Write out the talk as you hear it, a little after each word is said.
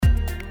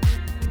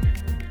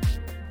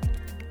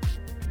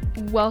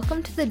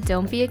Welcome to the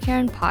Don't Be a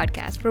Karen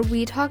podcast, where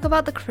we talk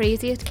about the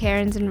craziest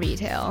Karens in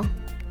retail.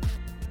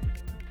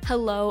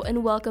 Hello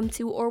and welcome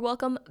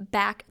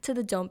back to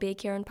the Don't Be a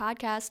Karen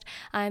podcast.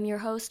 I'm your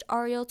host,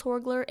 Ariel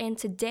Torgler, and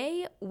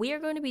today we are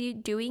going to be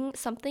doing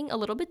something a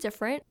little bit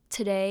different.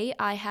 Today,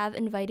 I have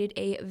invited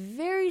a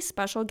very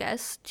special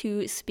guest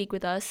to speak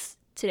with us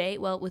today.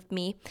 Well, with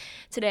me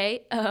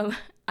today.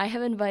 I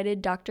have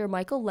invited Dr.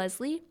 Mykal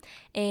Leslie,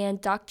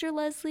 and Dr.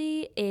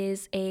 Leslie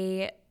is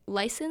a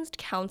licensed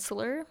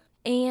counselor,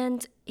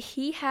 and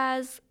he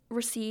has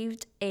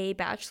received a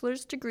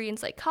bachelor's degree in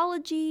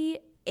psychology,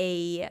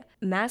 a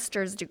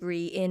master's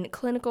degree in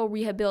clinical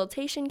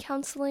rehabilitation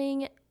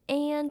counseling,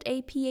 and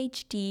a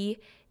Ph.D.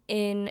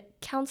 in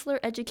counselor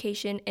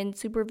education and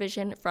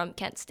supervision from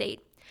Kent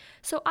State.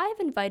 So I've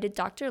invited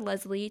Dr.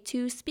 Leslie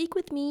to speak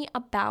with me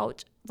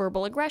about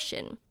verbal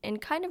aggression and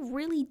kind of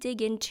really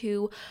dig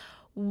into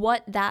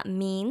what that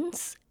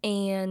means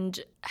and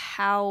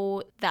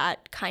how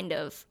that kind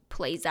of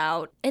plays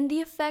out and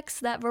the effects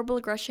that verbal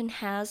aggression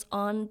has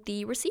on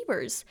the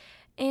receivers.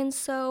 And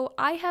so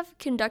I have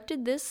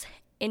conducted this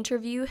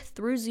interview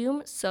through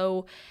Zoom,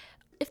 so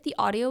if the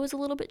audio is a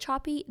little bit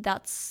choppy,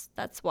 that's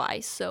why.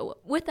 So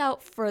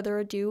without further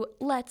ado,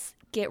 let's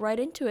get right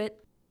into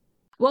it.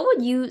 What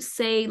would you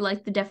say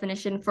like the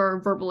definition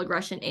for verbal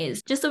aggression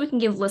is, just so we can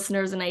give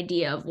listeners an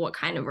idea of what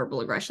kind of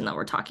verbal aggression that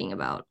we're talking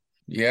about?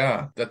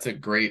 Yeah, that's a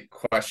great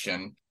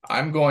question.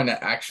 I'm going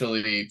to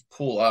actually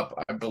pull up,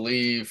 I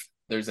believe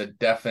there's a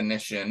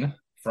definition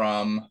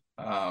from,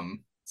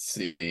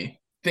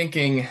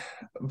 thinking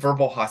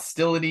verbal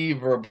hostility,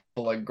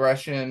 verbal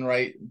aggression,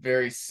 right?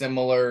 Very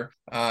similar.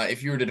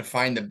 If you were to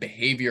define the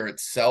behavior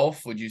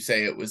itself, would you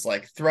say it was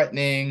like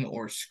threatening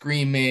or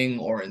screaming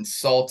or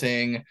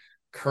insulting,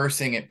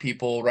 cursing at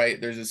people, right?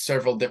 There's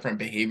several different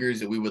behaviors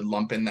that we would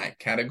lump in that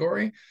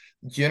category.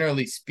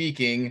 Generally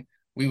speaking,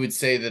 we would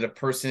say that a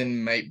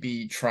person might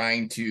be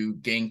trying to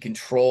gain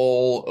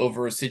control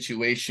over a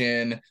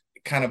situation,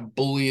 kind of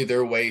bully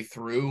their way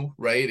through,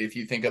 right? If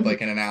you think of like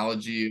an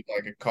analogy,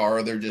 like a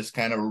car, they're just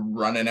kind of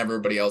running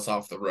everybody else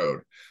off the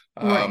road,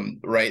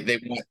 right? They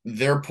want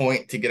their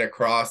point to get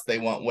across. They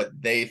want what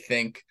they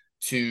think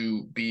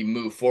to be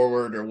moved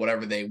forward or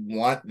whatever they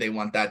want. They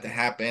want that to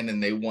happen,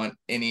 and they want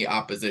any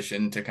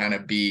opposition to kind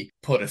of be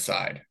put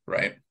aside,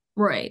 right?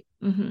 Right.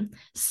 Mm-hmm.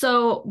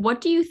 So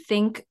what do you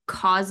think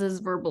causes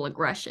verbal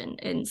aggression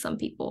in some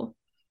people?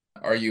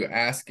 Are you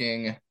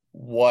asking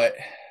what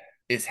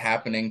is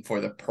happening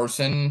for the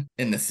person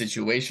in the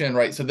situation,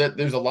 right? So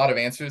there's a lot of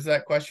answers to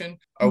that question.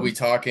 Are we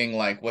talking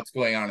like what's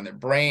going on in their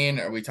brain?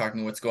 Are we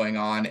talking what's going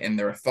on in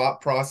their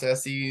thought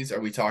processes?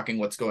 Are we talking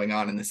what's going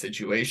on in the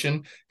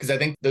situation? Because I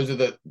think those are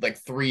the like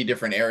three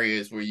different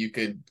areas where you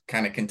could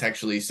kind of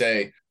contextually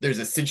say there's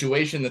a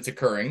situation that's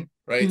occurring,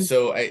 right? Mm-hmm.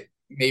 So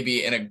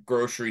maybe in a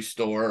grocery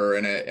store or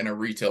in a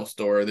retail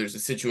store, there's a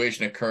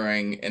situation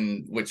occurring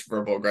in which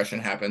verbal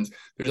aggression happens.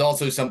 There's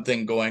also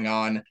something going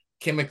on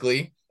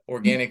chemically,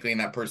 organically in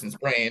that person's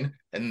brain,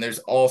 and there's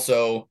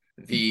also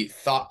the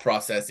thought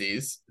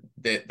processes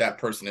that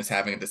person is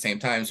having at the same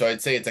time. So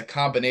I'd say it's a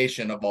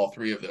combination of all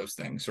three of those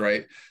things,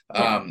 right?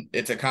 Yeah.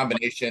 It's a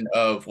combination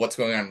of what's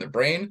going on in the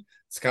brain.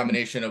 It's a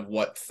combination of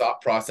what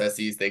thought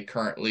processes they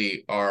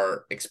currently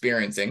are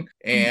experiencing,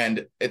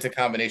 and it's a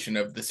combination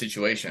of the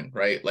situation,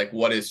 right? Like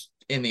what is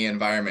in the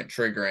environment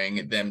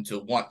triggering them to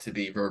want to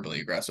be verbally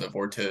aggressive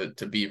or to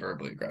be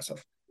verbally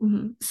aggressive.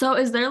 Mm-hmm. So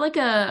is there like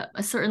a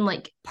certain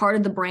like part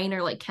of the brain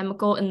or like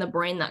chemical in the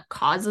brain that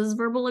causes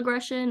verbal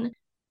aggression?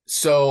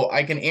 So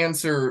I can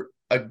answer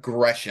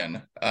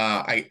aggression.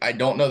 I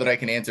don't know that I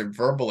can answer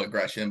verbal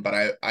aggression,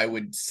 but I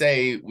would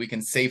say we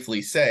can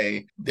safely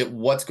say that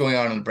what's going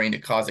on in the brain to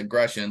cause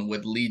aggression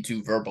would lead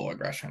to verbal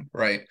aggression,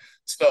 right?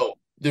 So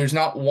there's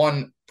not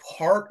one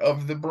part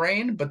of the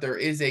brain, but there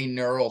is a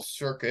neural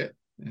circuit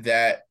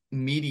that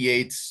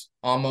mediates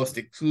almost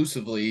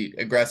exclusively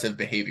aggressive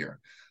behavior.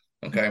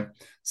 Okay.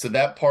 So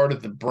that part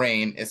of the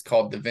brain is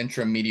called the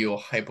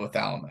ventromedial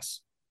hypothalamus.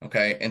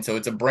 Okay. And so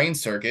it's a brain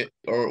circuit,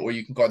 or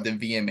you can call it the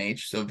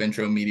VMH. So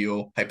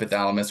ventromedial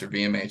hypothalamus, or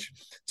VMH.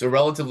 It's a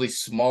relatively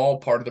small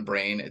part of the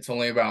brain. It's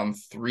only around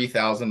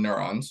 3,000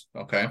 neurons.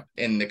 Okay.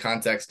 In the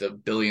context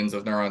of billions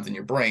of neurons in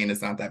your brain,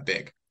 it's not that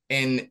big.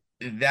 In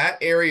that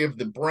area of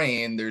the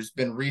brain, there's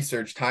been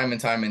research time and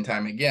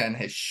time again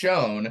has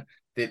shown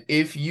that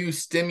if you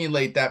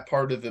stimulate that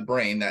part of the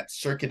brain, that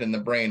circuit in the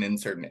brain in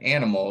certain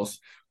animals,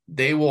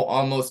 they will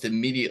almost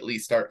immediately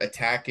start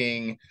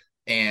attacking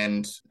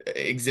and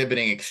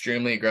exhibiting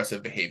extremely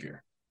aggressive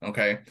behavior.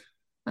 Okay.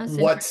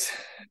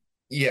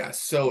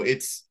 So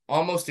it's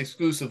almost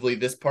exclusively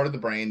this part of the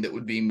brain that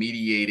would be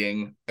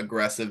mediating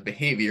aggressive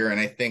behavior. And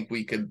I think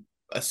we could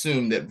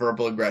assume that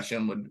verbal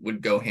aggression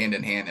would go hand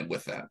in hand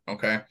with that.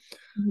 Okay.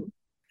 Mm-hmm.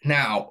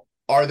 Now,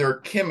 are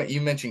there you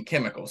mentioned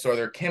chemicals. So are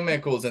there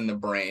chemicals in the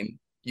brain,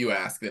 you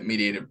ask, that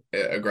mediate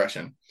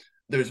aggression?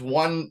 There's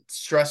one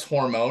stress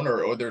hormone,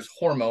 or there's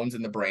hormones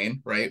in the brain,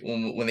 right?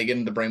 When they get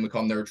in the brain, we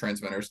call them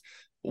neurotransmitters.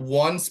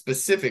 One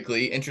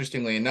specifically,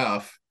 interestingly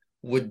enough,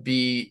 would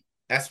be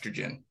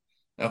estrogen.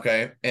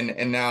 Okay.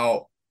 And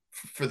now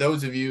for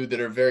those of you that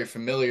are very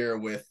familiar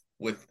with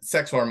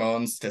sex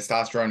hormones,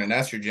 testosterone and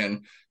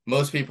estrogen,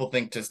 most people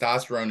think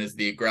testosterone is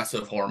the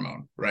aggressive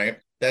hormone, right?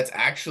 That's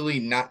actually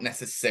not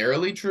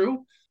necessarily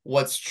true.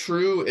 What's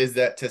true is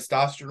that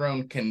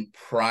testosterone can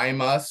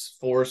prime us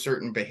for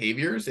certain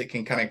behaviors. It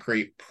can kind of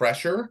create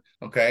pressure.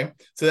 Okay.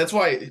 So that's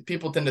why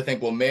people tend to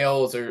think, well,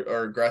 males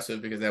are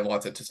aggressive because they have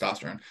lots of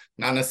testosterone.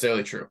 Not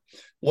necessarily true.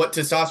 What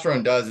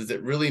testosterone does is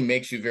it really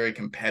makes you very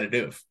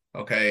competitive.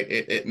 Okay.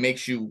 It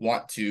makes you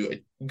want to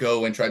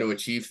go and try to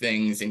achieve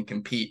things and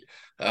compete.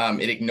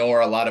 It ignore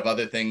a lot of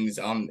other things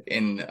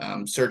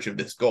in search of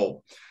this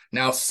goal.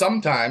 Now,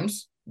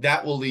 sometimes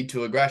that will lead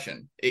to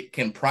aggression. It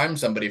can prime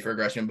somebody for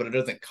aggression, but it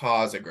doesn't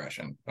cause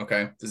aggression.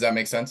 Okay. Does that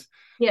make sense?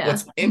 Yeah.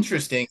 What's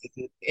interesting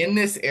is in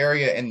this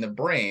area in the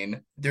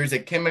brain, there's a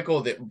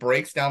chemical that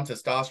breaks down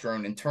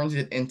testosterone and turns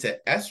it into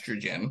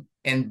estrogen.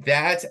 And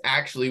that's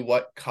actually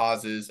what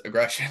causes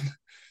aggression.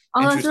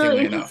 Oh, that's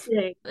really Interestingly enough.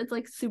 interesting. It's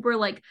like super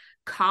like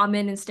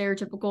common and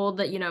stereotypical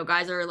that, you know,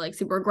 guys are like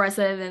super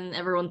aggressive and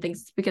everyone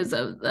thinks it's because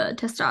of the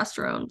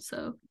testosterone.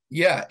 So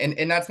Yeah,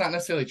 and that's not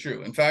necessarily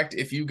true. In fact,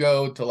 if you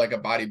go to like a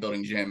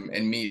bodybuilding gym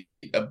and meet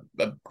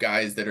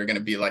guys that are going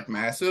to be like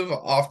massive,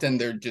 often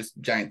they're just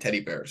giant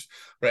teddy bears,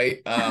 right?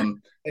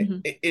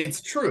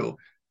 It's true.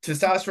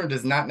 Testosterone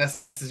does not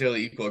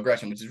necessarily equal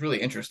aggression, which is really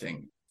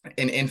interesting.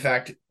 And in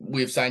fact,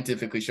 we've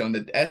scientifically shown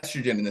that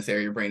estrogen in this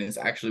area of your brain is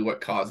actually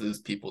what causes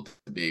people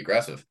to be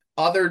aggressive.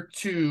 Other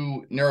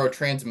two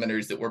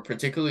neurotransmitters that we're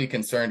particularly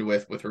concerned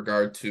with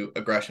regard to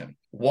aggression.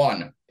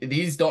 One,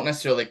 these don't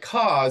necessarily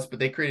cause, but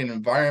they create an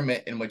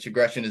environment in which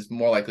aggression is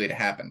more likely to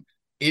happen.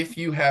 If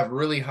you have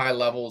really high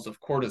levels of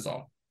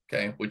cortisol,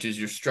 okay, which is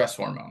your stress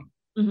hormone,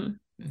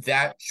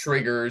 that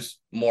triggers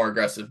more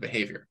aggressive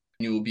behavior.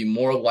 You will be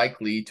more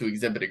likely to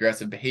exhibit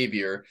aggressive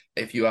behavior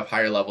if you have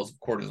higher levels of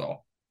cortisol.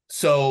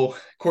 So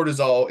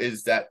cortisol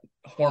is that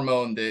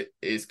hormone that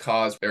is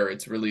caused or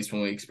it's released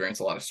when we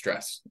experience a lot of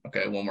stress,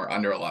 okay, when we're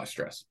under a lot of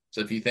stress.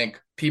 So if you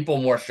think people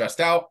more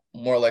stressed out,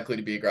 more likely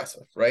to be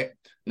aggressive, right?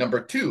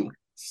 Number two,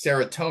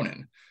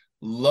 serotonin.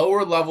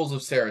 Lower levels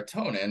of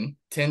serotonin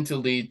tend to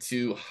lead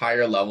to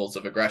higher levels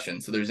of aggression.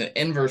 So there's an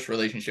inverse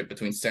relationship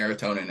between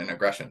serotonin and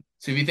aggression.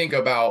 So if you think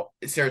about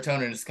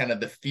serotonin is kind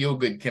of the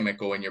feel-good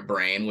chemical in your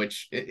brain,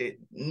 which it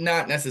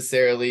not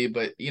necessarily,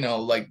 but you know,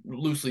 like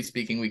loosely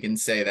speaking, we can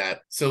say that.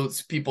 So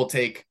people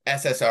take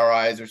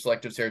SSRIs or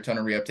selective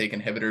serotonin reuptake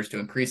inhibitors to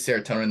increase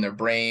serotonin in their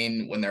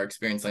brain when they're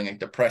experiencing like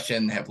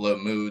depression, have low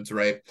moods,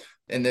 right?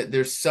 And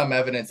there's some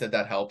evidence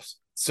that helps.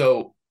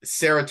 So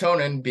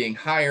serotonin being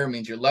higher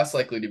means you're less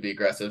likely to be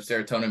aggressive.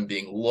 Serotonin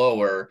being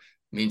lower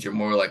means you're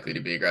more likely to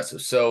be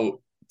aggressive.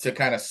 So to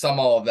kind of sum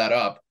all of that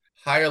up,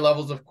 higher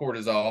levels of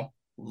cortisol,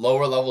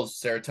 lower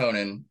levels of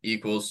serotonin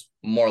equals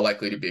more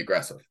likely to be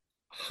aggressive.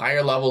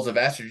 Higher levels of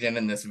estrogen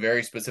in this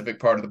very specific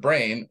part of the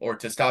brain, or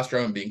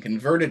testosterone being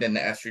converted into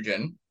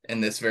estrogen in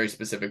this very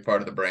specific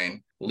part of the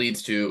brain,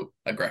 leads to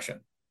aggression.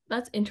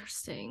 That's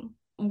interesting.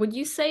 Would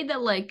you say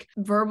that like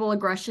verbal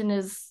aggression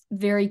is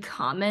very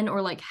common,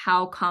 or like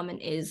how common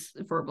is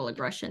verbal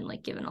aggression,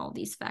 like given all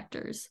these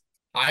factors?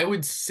 I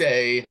would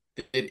say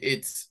that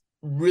it's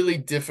really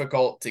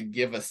difficult to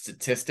give a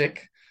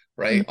statistic,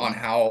 right, on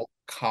how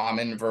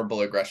common verbal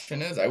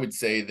aggression is. I would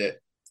say that,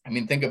 I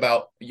mean, think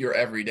about your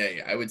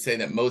everyday. I would say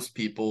that most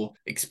people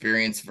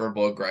experience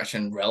verbal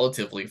aggression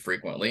relatively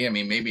frequently. I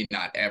mean, maybe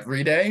not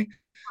every day,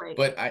 Right.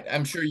 but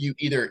I'm sure you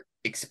either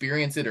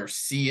experience it or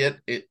see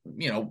it,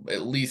 you know,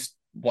 at least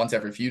once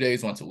every few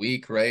days, once a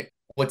week, right?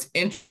 What's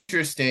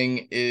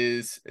interesting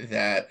is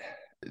that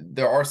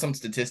there are some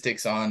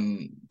statistics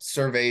on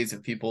surveys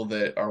of people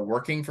that are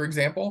working, for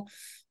example.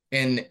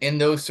 And in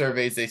those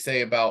surveys, they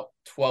say about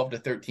 12 to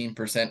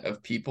 13%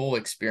 of people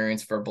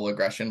experience verbal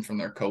aggression from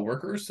their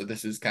coworkers. So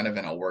this is kind of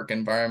in a work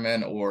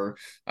environment, or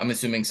I'm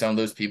assuming some of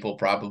those people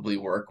probably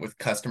work with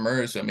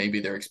customers. So maybe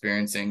they're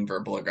experiencing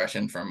verbal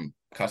aggression from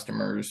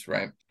customers,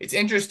 right? It's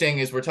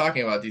interesting as we're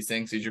talking about these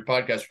things, as your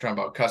podcast, we're talking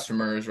about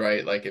customers,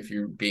 right? Like if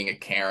you're being a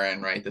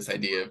Karen, right? This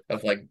idea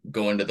of like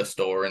going to the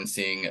store and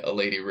seeing a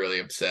lady really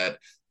upset.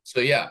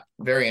 So yeah,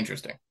 very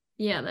interesting.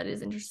 Yeah, that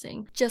is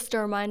interesting. Just a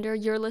reminder,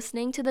 you're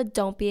listening to the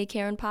Don't Be a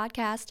Karen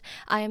podcast.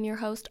 I am your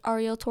host,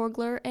 Ariel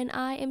Torgler, and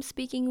I am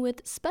speaking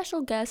with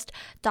special guest,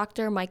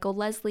 Dr. Mykal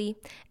Leslie.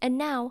 And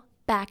now,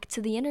 back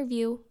to the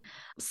interview.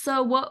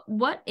 So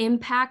what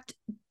impact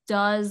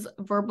does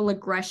verbal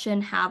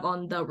aggression have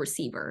on the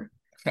receiver?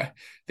 I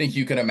think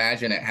you can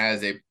imagine it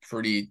has a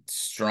pretty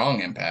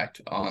strong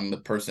impact on the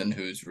person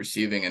who's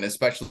receiving it,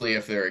 especially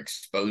if they're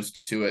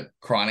exposed to it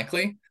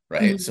chronically,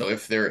 right? So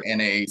if they're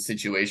in a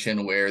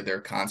situation where they're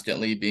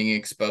constantly being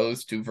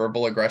exposed to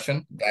verbal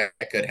aggression, that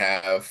could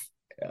have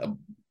a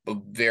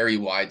very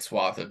wide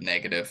swath of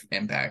negative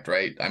impact,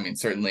 right? I mean,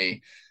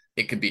 certainly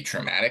it could be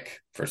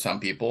traumatic for some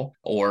people,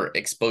 or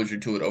exposure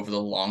to it over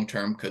the long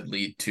term could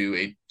lead to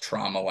a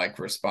trauma-like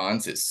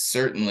response. It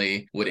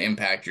certainly would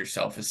impact your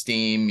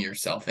self-esteem, your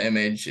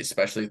self-image,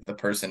 especially if the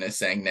person is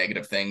saying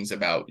negative things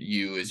about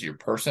you as your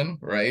person,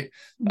 right?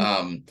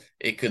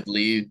 It could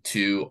lead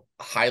to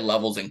high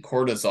levels in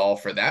cortisol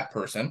for that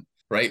person,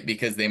 right?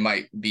 Because they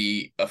might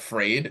be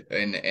afraid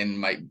and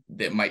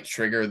that might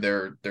trigger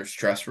their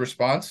stress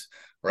response,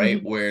 right?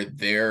 Mm-hmm. Where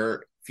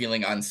they're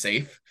feeling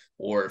unsafe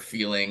or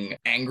feeling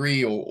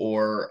angry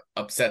or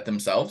upset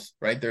themselves,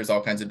 right? There's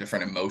all kinds of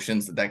different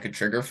emotions that could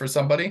trigger for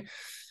somebody.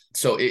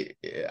 So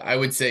I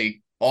would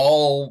say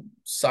all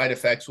side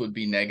effects would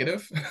be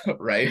negative,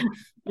 right?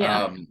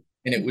 Yeah.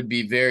 And it would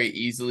be very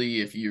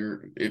easily if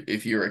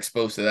you're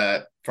exposed to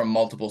that from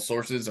multiple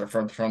sources or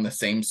from the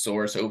same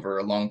source over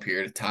a long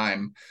period of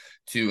time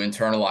to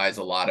internalize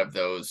a lot of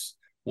those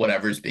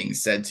whatever's being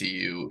said to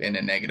you in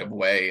a negative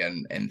way,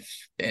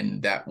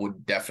 and that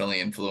would definitely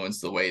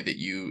influence the way that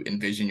you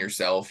envision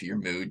yourself, your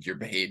mood, your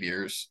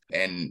behaviors,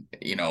 and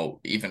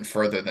even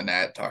further than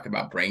that, talk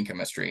about brain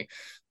chemistry,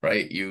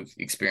 right? You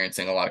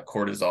experiencing a lot of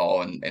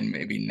cortisol and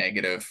maybe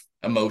negative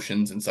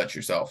emotions and such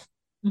yourself.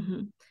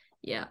 Mm-hmm.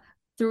 Yeah.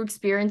 Through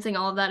experiencing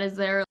all of that, is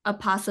there a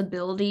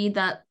possibility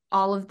that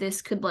all of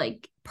this could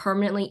like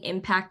permanently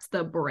impact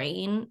the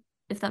brain,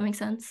 if that makes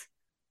sense?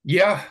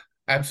 Yeah,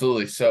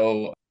 absolutely.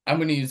 So I'm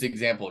going to use the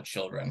example of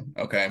children.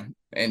 Okay.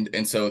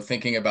 And so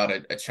thinking about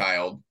a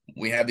child,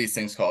 we have these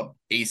things called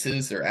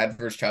ACEs, or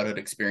adverse childhood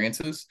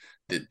experiences.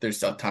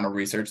 There's a ton of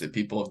research that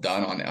people have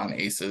done on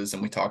ACEs,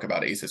 and we talk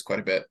about ACEs quite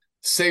a bit.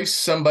 Say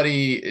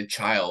a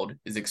child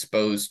is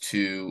exposed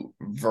to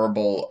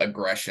verbal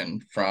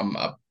aggression from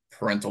a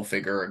parental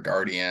figure, a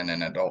guardian,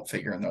 an adult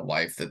figure in their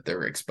life that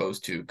they're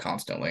exposed to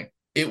constantly.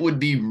 It would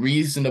be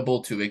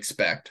reasonable to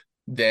expect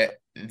that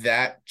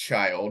that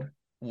child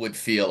would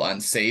feel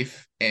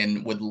unsafe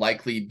and would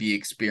likely be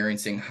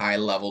experiencing high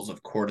levels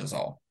of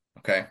cortisol.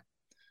 Okay.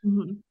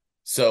 Mm-hmm.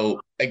 So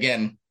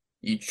again,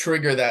 you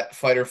trigger that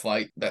fight or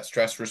flight, that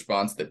stress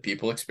response that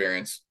people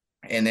experience,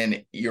 and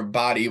then your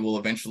body will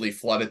eventually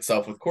flood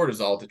itself with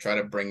cortisol to try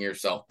to bring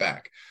yourself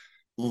back.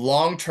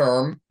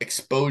 Long-term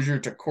exposure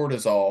to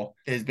cortisol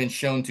has been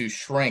shown to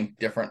shrink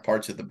different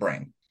parts of the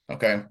brain,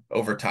 okay,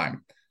 over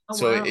time. Oh,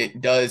 So wow.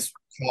 it does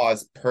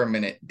cause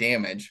permanent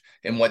damage.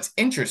 And what's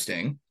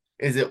interesting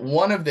is that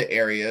one of the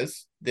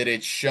areas that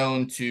it's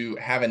shown to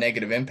have a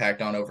negative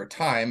impact on over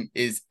time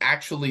is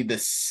actually the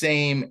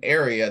same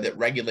area that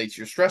regulates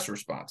your stress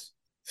response.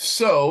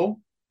 So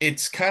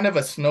it's kind of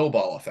a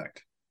snowball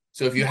effect.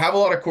 So if you Yeah. have a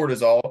lot of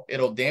cortisol,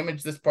 it'll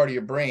damage this part of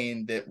your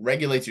brain that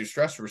regulates your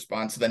stress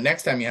response. So the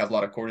next time you have a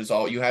lot of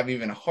cortisol, you have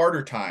even a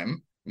harder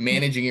time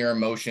managing your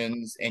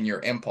emotions and your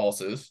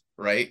impulses,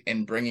 right?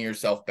 And bringing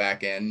yourself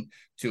back in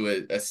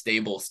to a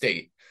stable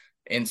state.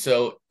 And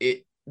so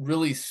it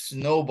really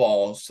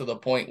snowballs to the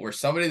point where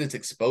somebody that's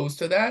exposed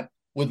to that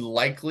would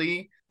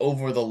likely,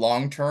 over the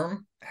long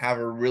term, have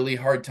a really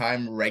hard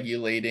time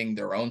regulating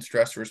their own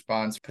stress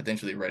response,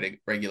 potentially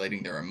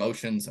regulating their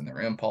emotions and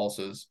their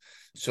impulses.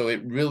 So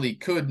it really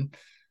could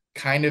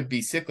kind of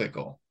be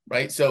cyclical,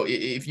 right? So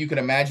if you could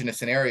imagine a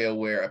scenario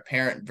where a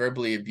parent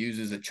verbally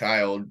abuses a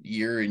child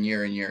year and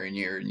year and year and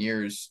year and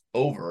years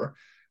over,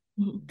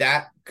 Mm-hmm.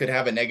 that could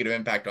have a negative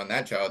impact on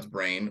that child's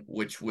brain,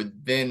 which would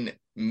then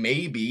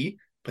maybe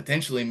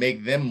potentially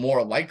make them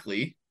more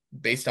likely,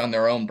 based on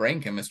their own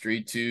brain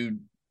chemistry, to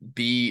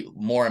be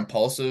more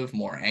impulsive,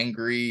 more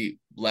angry,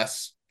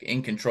 less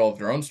in control of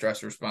their own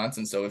stress response.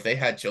 And so if they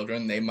had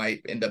children, they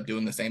might end up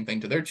doing the same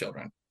thing to their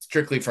children,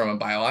 strictly from a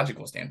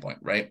biological standpoint,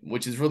 right?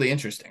 Which is really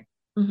interesting.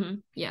 Mm-hmm.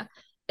 Yeah.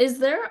 Is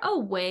there a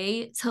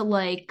way to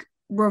like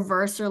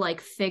reverse or like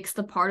fix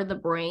the part of the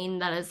brain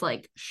that is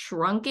like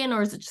shrunken,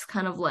 or is it just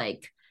kind of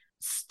like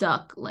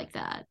stuck like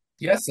that?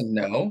 Yes and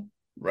no,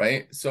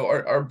 right? So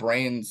our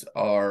brains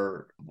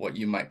are what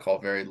you might call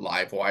very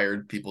live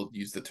wired. People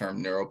use the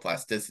term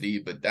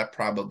neuroplasticity, but that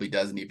probably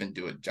doesn't even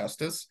do it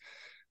justice.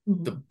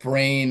 The Mm-hmm.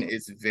 brain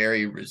is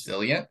very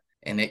resilient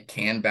and it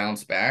can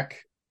bounce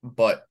back,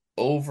 but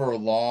over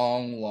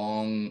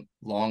long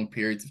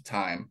periods of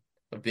time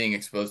of being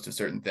exposed to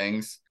certain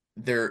things,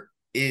 there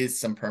is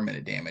some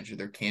permanent damage, or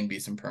there can be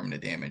some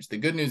permanent damage. The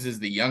good news is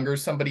the younger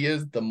somebody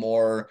is, the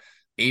more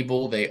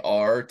able they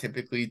are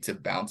typically to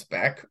bounce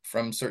back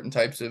from certain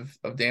types of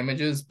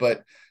damages.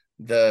 But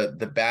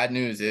the bad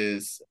news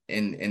is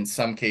in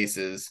some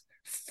cases,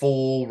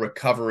 full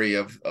recovery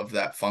of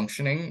that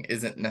functioning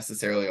isn't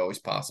necessarily always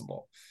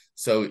possible.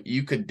 So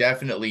you could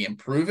definitely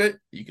improve it.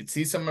 You could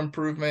see some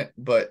improvement,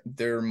 but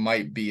there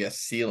might be a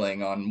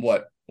ceiling on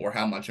what or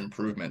how much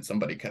improvement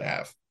somebody could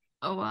have.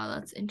 Oh, wow,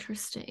 that's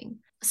interesting.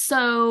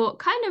 So,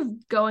 kind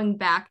of going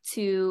back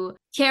to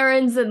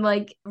Karen's and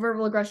like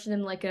verbal aggression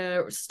in like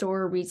a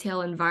store or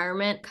retail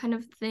environment kind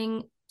of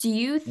thing, do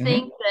you Mm-hmm.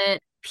 think that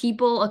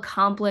people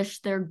accomplish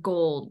their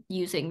goal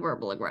using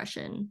verbal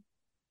aggression?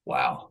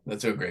 Wow,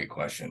 that's a great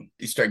question.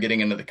 You start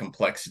getting into the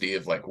complexity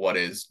of like what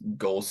is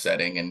goal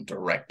setting and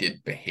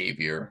directed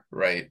behavior,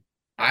 right?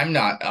 I'm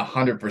not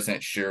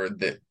 100% sure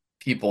that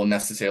people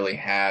necessarily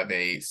have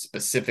a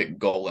specific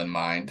goal in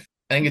mind.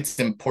 I think it's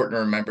important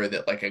to remember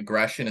that like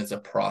aggression is a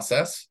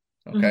process,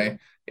 Mm-hmm. okay?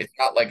 It's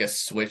not like a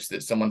switch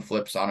that someone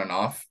flips on and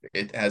off.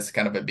 It has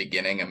kind of a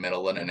beginning, a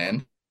middle, and an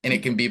end, and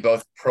it can be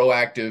both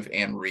proactive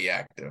and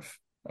reactive,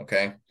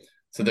 okay?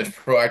 So there's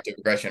proactive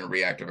aggression and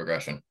reactive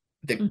aggression.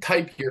 The Mm-hmm.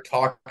 type you're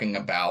talking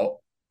about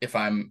if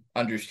I'm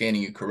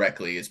understanding you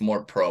correctly, is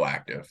more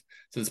proactive.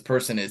 So this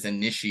person is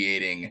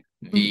initiating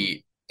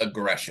the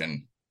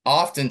aggression.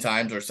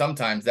 Oftentimes, or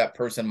sometimes, that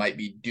person might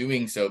be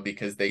doing so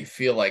because they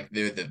feel like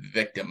they're the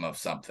victim of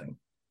something,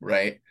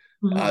 right?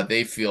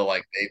 They feel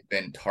like they've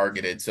been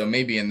targeted. So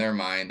maybe in their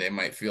mind, they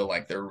might feel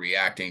like they're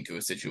reacting to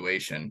a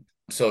situation.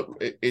 So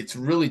it's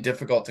really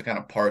difficult to kind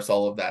of parse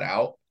all of that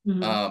out.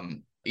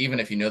 Even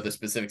if you know the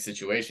specific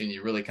situation,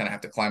 you really kind of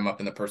have to climb up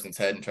in the person's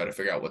head and try to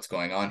figure out what's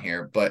going on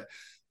here. But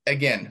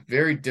again,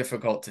 very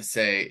difficult to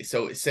say.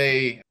 So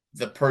say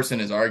the person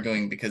is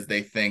arguing because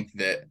they think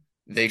that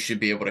they should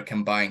be able to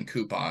combine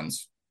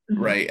coupons,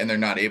 right? And they're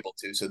not able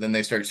to. So then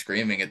they start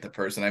screaming at the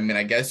person. I mean,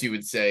 I guess you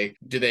would say,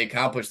 do they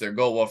accomplish their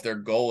goal? Well, if their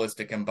goal is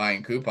to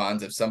combine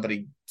coupons, if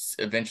somebody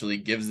eventually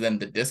gives them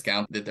the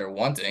discount that they're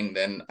wanting,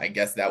 then I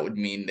guess that would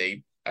mean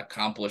they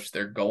accomplish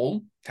their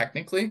goal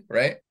technically,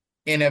 right?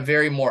 In a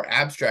very more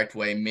abstract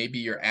way, maybe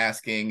you're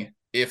asking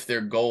if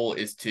their goal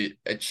is to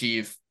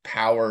achieve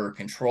power or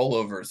control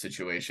over a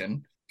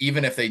situation,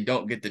 even if they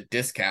don't get the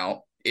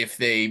discount, if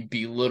they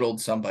belittled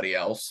somebody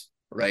else,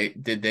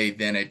 right? Did they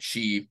then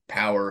achieve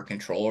power or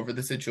control over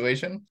the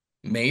situation?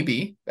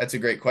 Maybe. That's a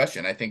great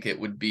question. I think it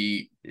would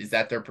be, is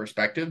that their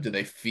perspective? Do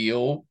they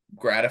feel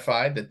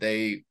gratified that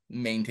they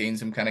maintain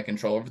some kind of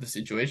control over the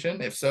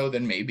situation? If so,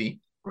 then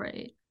maybe.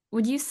 Right.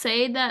 Would you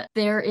say that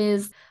there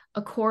is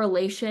a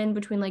correlation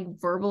between like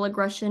verbal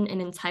aggression and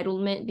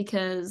entitlement?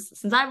 Because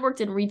since I've worked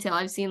in retail,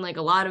 I've seen like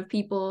a lot of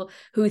people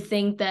who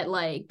think that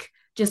like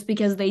just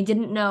because they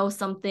didn't know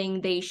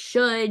something, they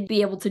should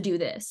be able to do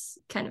this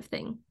kind of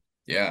thing.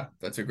 Yeah,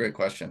 that's a great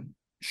question.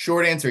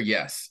 Short answer,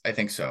 yes, I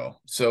think so.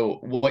 So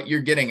what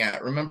you're getting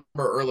at, remember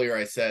earlier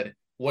I said,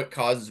 what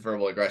causes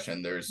verbal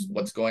aggression? There's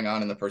what's going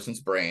on in the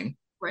person's brain.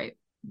 Right.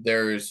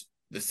 There's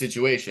the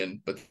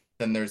situation, but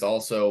then there's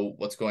also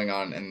what's going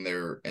on in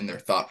their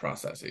thought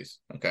processes.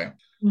 Okay.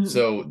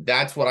 So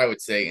that's what I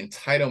would say.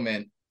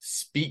 Entitlement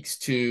speaks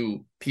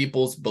to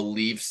people's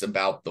beliefs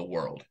about the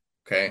world.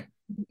 Okay.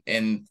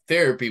 In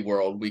therapy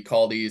world, we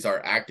call these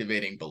our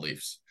activating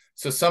beliefs.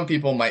 So some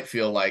people might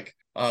feel like,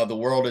 the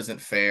world isn't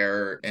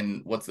fair,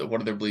 and what are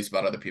their beliefs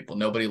about other people?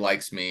 Nobody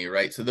likes me,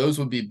 right? So those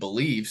would be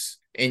beliefs,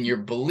 and your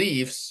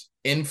beliefs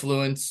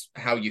influence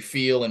how you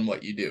feel and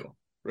what you do,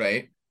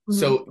 right?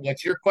 So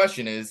what your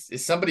question is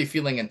somebody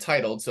feeling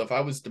entitled? So if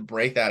I was to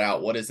break that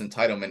out, what is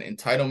entitlement?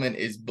 Entitlement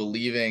is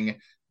believing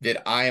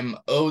that I'm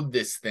owed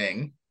this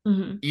thing,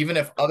 even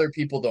if other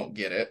people don't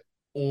get it,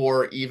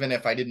 or even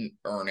if I didn't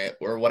earn it,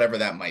 or whatever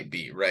that might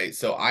be, right?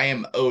 So I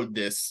am owed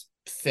this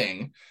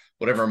thing,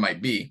 whatever it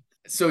might be.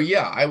 So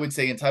yeah, I would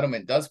say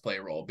entitlement does play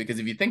a role, because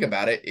if you think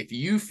about it, if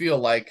you feel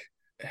like,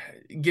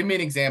 give me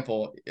an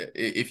example,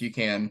 if you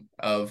can,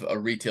 of a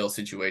retail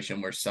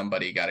situation where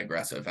somebody got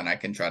aggressive, and I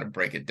can try to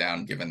break it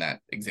down given that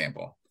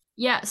example.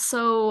 Yeah,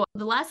 so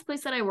the last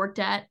place that I worked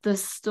at, the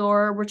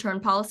store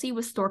return policy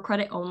was store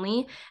credit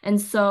only.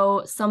 And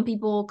so some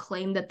people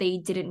claim that they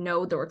didn't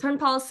know the return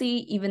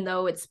policy, even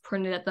though it's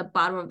printed at the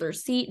bottom of their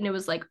receipt and it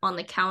was like on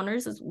the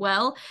counters as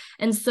well.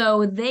 And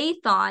so they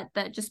thought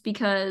that just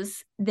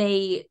because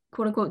they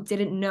quote unquote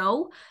didn't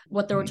know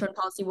what the return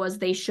policy was,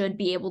 they should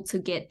be able to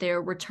get their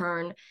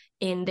return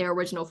in their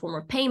original form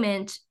of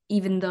payment,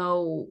 even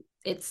though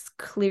it's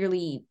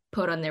clearly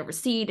put on their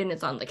receipt and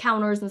it's on the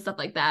counters and stuff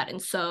like that.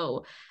 And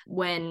so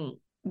when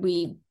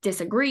we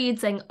disagreed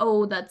saying,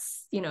 oh,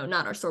 that's,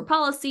 not our store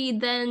policy,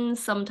 then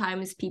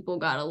sometimes people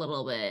got a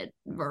little bit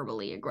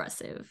verbally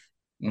aggressive.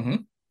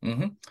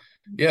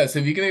 Yeah, so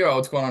if you can think about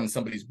what's going on in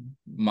somebody's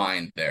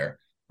mind there,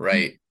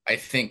 right? I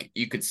think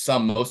you could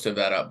sum most of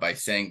that up by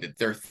saying that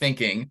they're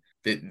thinking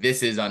that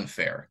this is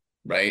unfair,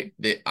 right?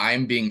 That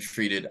I'm being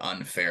treated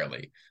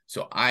unfairly.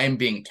 So I'm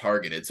being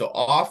targeted. So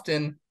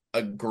often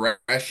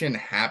aggression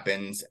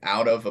happens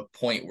out of a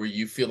point where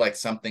you feel like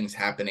something's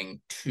happening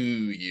to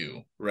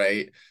you,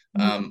 right?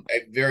 I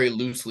very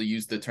loosely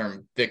use the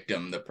term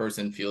victim. The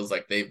person feels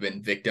like they've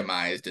been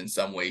victimized in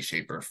some way,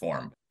 shape, or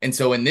form. And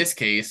so in this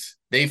case,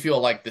 they feel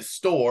like the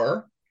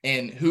store,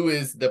 and who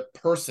is the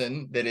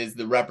person that is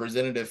the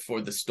representative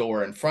for the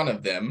store in front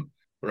of them,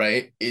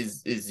 right,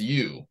 is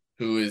you,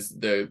 who is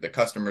the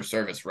customer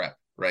service rep,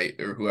 right?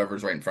 Or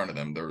whoever's right in front of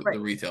them, the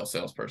retail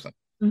salesperson.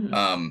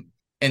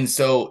 And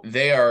so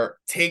they are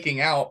taking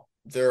out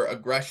their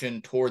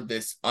aggression toward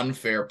this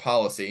unfair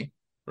policy,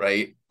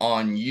 right,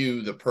 on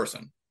you, the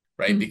person,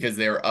 right, because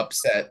they're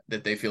upset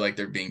that they feel like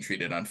they're being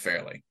treated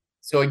unfairly.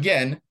 So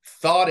again,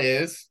 thought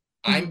is,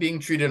 I'm being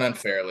treated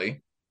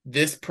unfairly.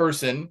 This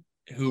person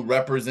who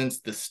represents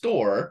the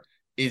store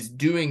is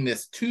doing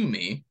this to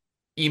me.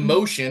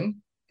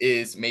 Emotion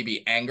is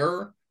maybe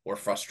anger or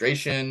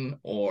frustration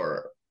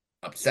or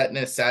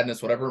upsetness,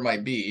 sadness, whatever it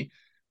might be.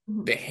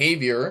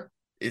 Behavior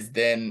is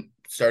then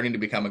starting to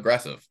become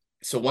aggressive.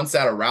 So once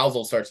that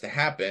arousal starts to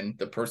happen,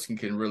 the person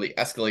can really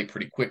escalate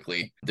pretty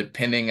quickly,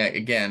 depending,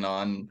 again,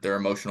 on their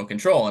emotional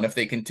control. And if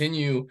they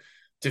continue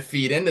to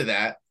feed into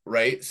that,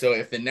 right? So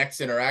if the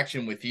next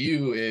interaction with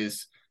you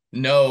is,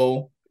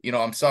 no,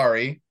 I'm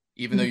sorry,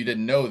 even though you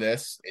didn't know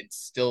this, it's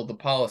still the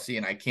policy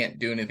and I can't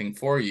do anything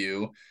for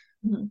you.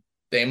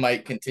 they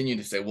might continue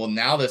to say, well,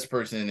 now this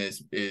person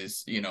is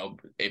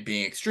it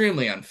being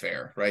extremely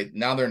unfair, right?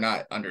 Now they're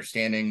not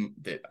understanding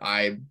that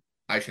I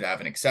should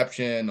have an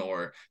exception,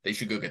 or they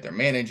should go get their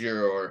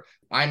manager, or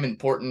I'm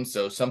important,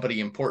 so somebody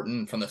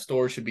important from the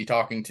store should be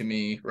talking to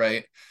me,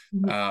 right?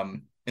 Mm-hmm.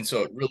 And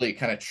so it really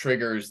kind of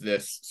triggers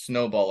this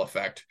snowball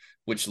effect,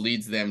 which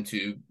leads them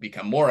to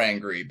become more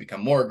angry,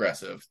 become more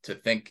aggressive, to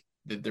think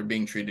that they're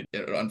being treated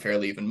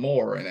unfairly even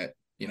more. And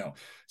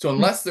so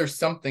unless there's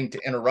something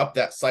to interrupt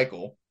that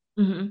cycle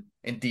Mm-hmm.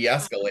 and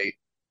de-escalate,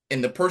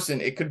 and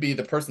it could be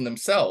the person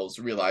themselves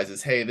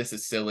realizes, hey, this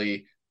is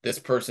silly. This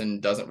person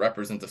doesn't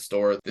represent the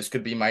store. This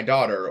could be my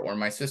daughter or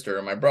my sister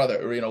or my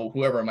brother, or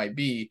whoever it might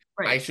be.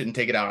 I Right. shouldn't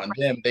take it out on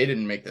them. They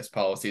didn't make this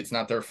policy. It's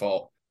not their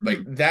fault. But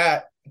Mm-hmm.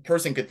 that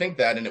person could think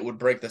that, and it would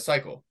break the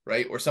cycle,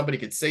 right? Or somebody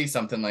could say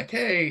something like,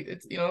 hey,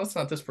 it's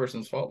not this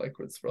person's fault. Like,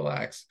 let's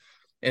relax.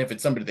 And if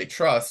it's somebody they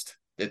trust,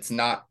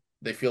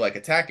 they feel like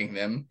attacking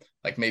them,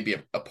 like maybe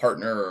a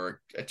partner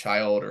or a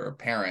child or a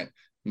parent,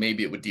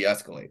 maybe it would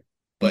de-escalate.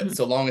 But Mm-hmm.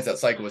 so long as that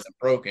cycle isn't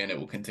broken, it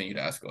will continue to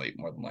escalate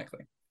more than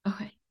likely.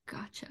 Okay,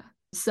 gotcha.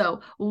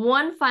 So,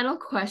 one final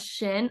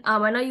question.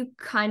 I know you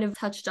kind of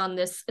touched on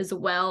this as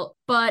well,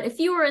 but if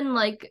you were in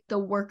like the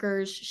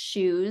worker's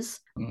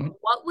shoes,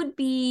 what would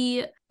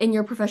be, in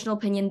your professional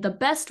opinion, the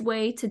best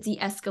way to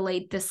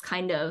de-escalate this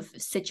kind of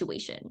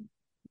situation?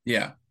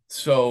 Yeah.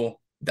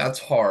 So that's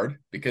hard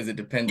because it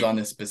depends on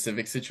the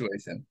specific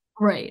situation.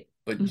 Right.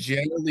 But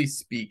generally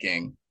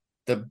speaking,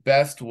 the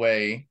best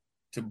way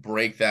to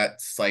break that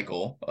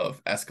cycle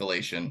of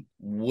escalation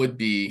would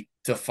be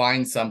to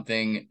find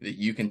something that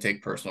you can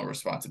take personal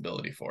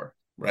responsibility for,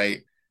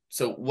 right?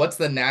 So what's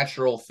the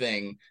natural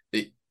thing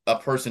that a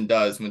person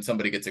does when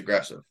somebody gets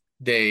aggressive?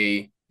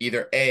 They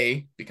either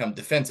A, become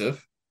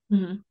defensive,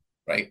 Mm-hmm.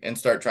 right, and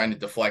start trying to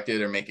deflect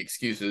it or make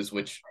excuses,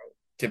 which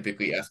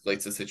typically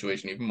escalates the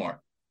situation even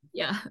more.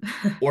 Yeah.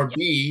 Or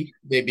B,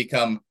 they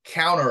become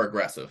counter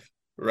aggressive,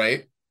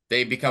 right?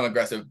 They become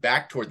aggressive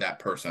back toward that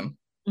person,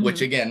 which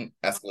Mm-hmm. again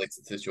escalates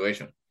the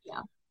situation.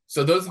 Yeah.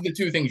 So those are the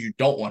two things you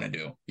don't want to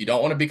do. You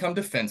don't want to become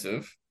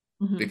defensive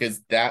Mm-hmm.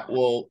 because that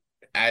will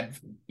add,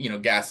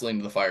 gasoline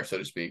to the fire, so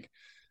to speak.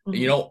 Mm-hmm.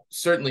 You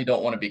certainly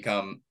don't want to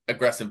become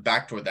aggressive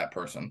back toward that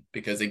person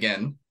because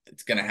again,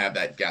 it's going to have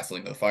that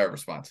gasoline to the fire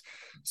response.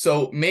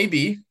 So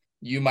maybe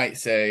you might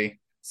say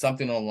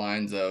something along the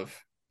lines of,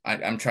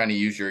 I'm trying to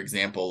use your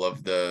example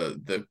of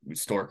the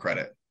store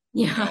credit.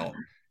 Yeah.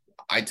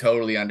 I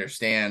totally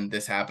understand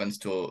this happens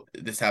to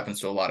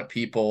a lot of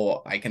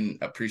people. I can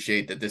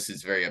appreciate that this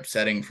is very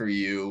upsetting for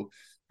you.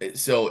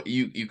 So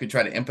you could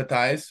try to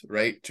empathize,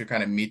 right? To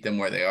kind of meet them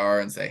where they are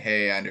and say,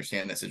 hey, I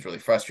understand this is really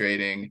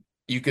frustrating.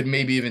 You could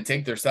maybe even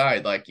take their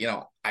side, like,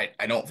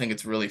 I don't think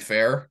it's really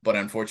fair, but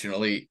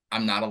unfortunately,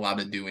 I'm not allowed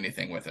to do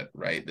anything with it,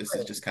 right? This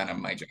is just kind of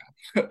my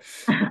job.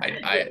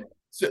 I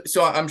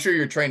so I'm sure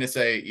you're trying to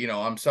say,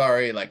 I'm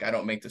sorry, like I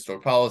don't make the store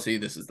policy.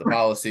 This is the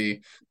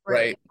policy,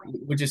 right?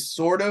 Which is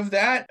sort of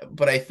that,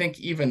 but I think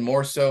even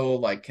more so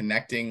like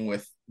connecting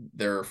with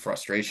their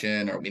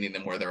frustration or meeting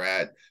them where they're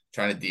at,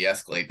 trying to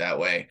de-escalate that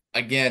way.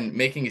 Again,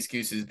 making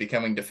excuses,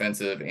 becoming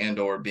defensive and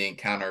or being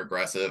counter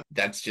aggressive,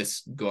 that's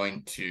just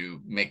going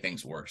to make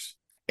things worse.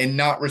 And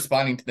not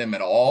responding to them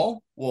at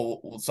all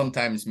will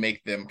sometimes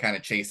make them kind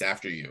of chase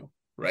after you,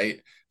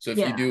 right? So if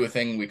you Yeah. do a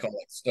thing we call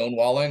like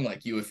stonewalling,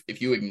 like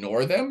if you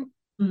ignore them,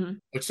 Mm-hmm.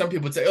 which some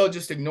people would say, oh,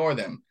 just ignore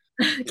them.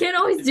 Can't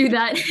always do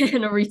that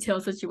in a retail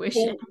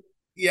situation. Well,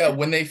 yeah,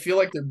 when they feel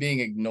like they're being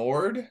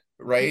ignored,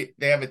 right,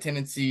 they have a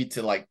tendency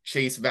to like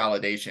chase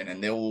validation,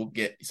 and they will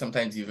get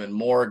sometimes even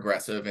more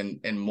aggressive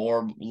and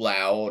more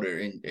loud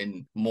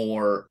and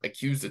more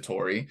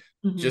accusatory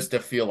just to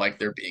feel like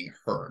they're being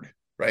heard,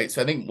 right?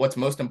 So I think what's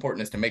most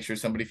important is to make sure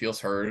somebody feels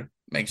heard,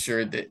 make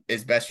sure that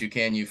as best you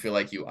can, you feel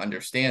like you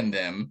understand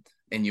them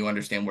and you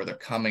understand where they're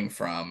coming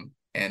from.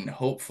 And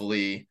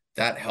hopefully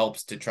that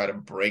helps to try to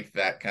break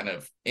that kind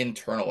of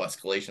internal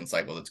escalation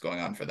cycle that's going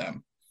on for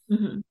them.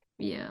 Mm-hmm.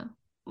 Yeah.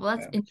 Well,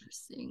 that's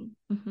interesting.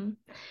 Mm-hmm.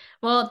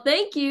 Well,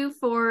 thank you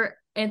for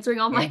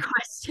answering all my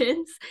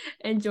questions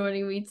and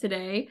joining me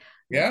today.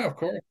 Yeah, of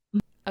course.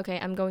 Okay,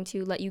 I'm going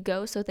to let you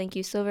go, so thank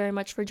you so very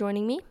much for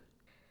joining me.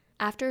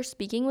 After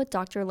speaking with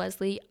Dr.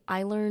 Leslie,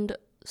 I learned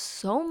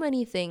so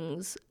many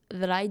things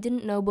that I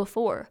didn't know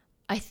before.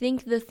 I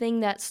think the thing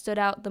that stood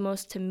out the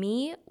most to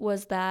me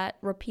was that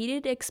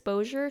repeated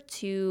exposure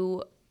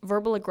to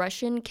verbal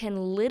aggression can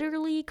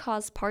literally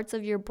cause parts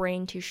of your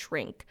brain to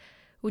shrink,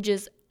 which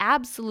is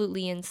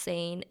absolutely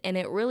insane, and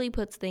it really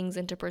puts things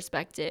into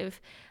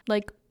perspective.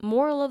 Like,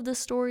 moral of the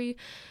story,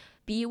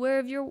 be aware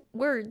of your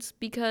words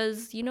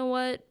because you know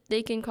what?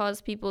 They can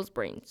cause people's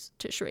brains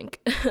to shrink.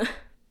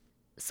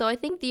 So I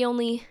think the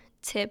only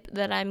tip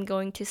that I'm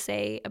going to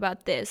say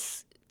about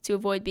this to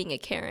avoid being a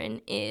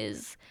Karen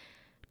is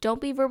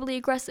don't be verbally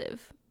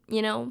aggressive.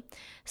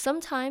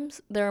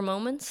 Sometimes there are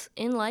moments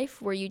in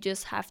life where you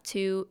just have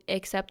to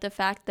accept the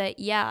fact that,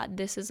 yeah,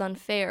 this is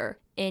unfair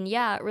and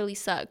yeah, it really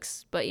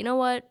sucks. But you know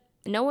what?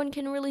 No one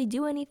can really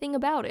do anything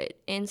about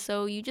it. And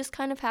so you just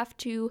kind of have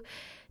to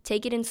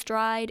take it in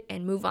stride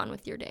and move on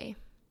with your day.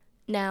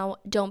 Now,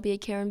 don't be a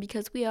Karen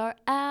because we are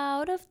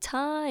out of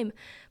time.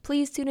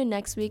 Please tune in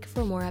next week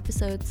for more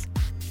episodes.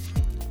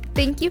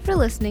 Thank you for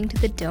listening to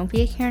the Don't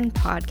Be a Karen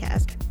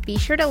podcast. Be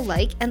sure to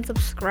like and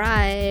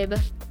subscribe.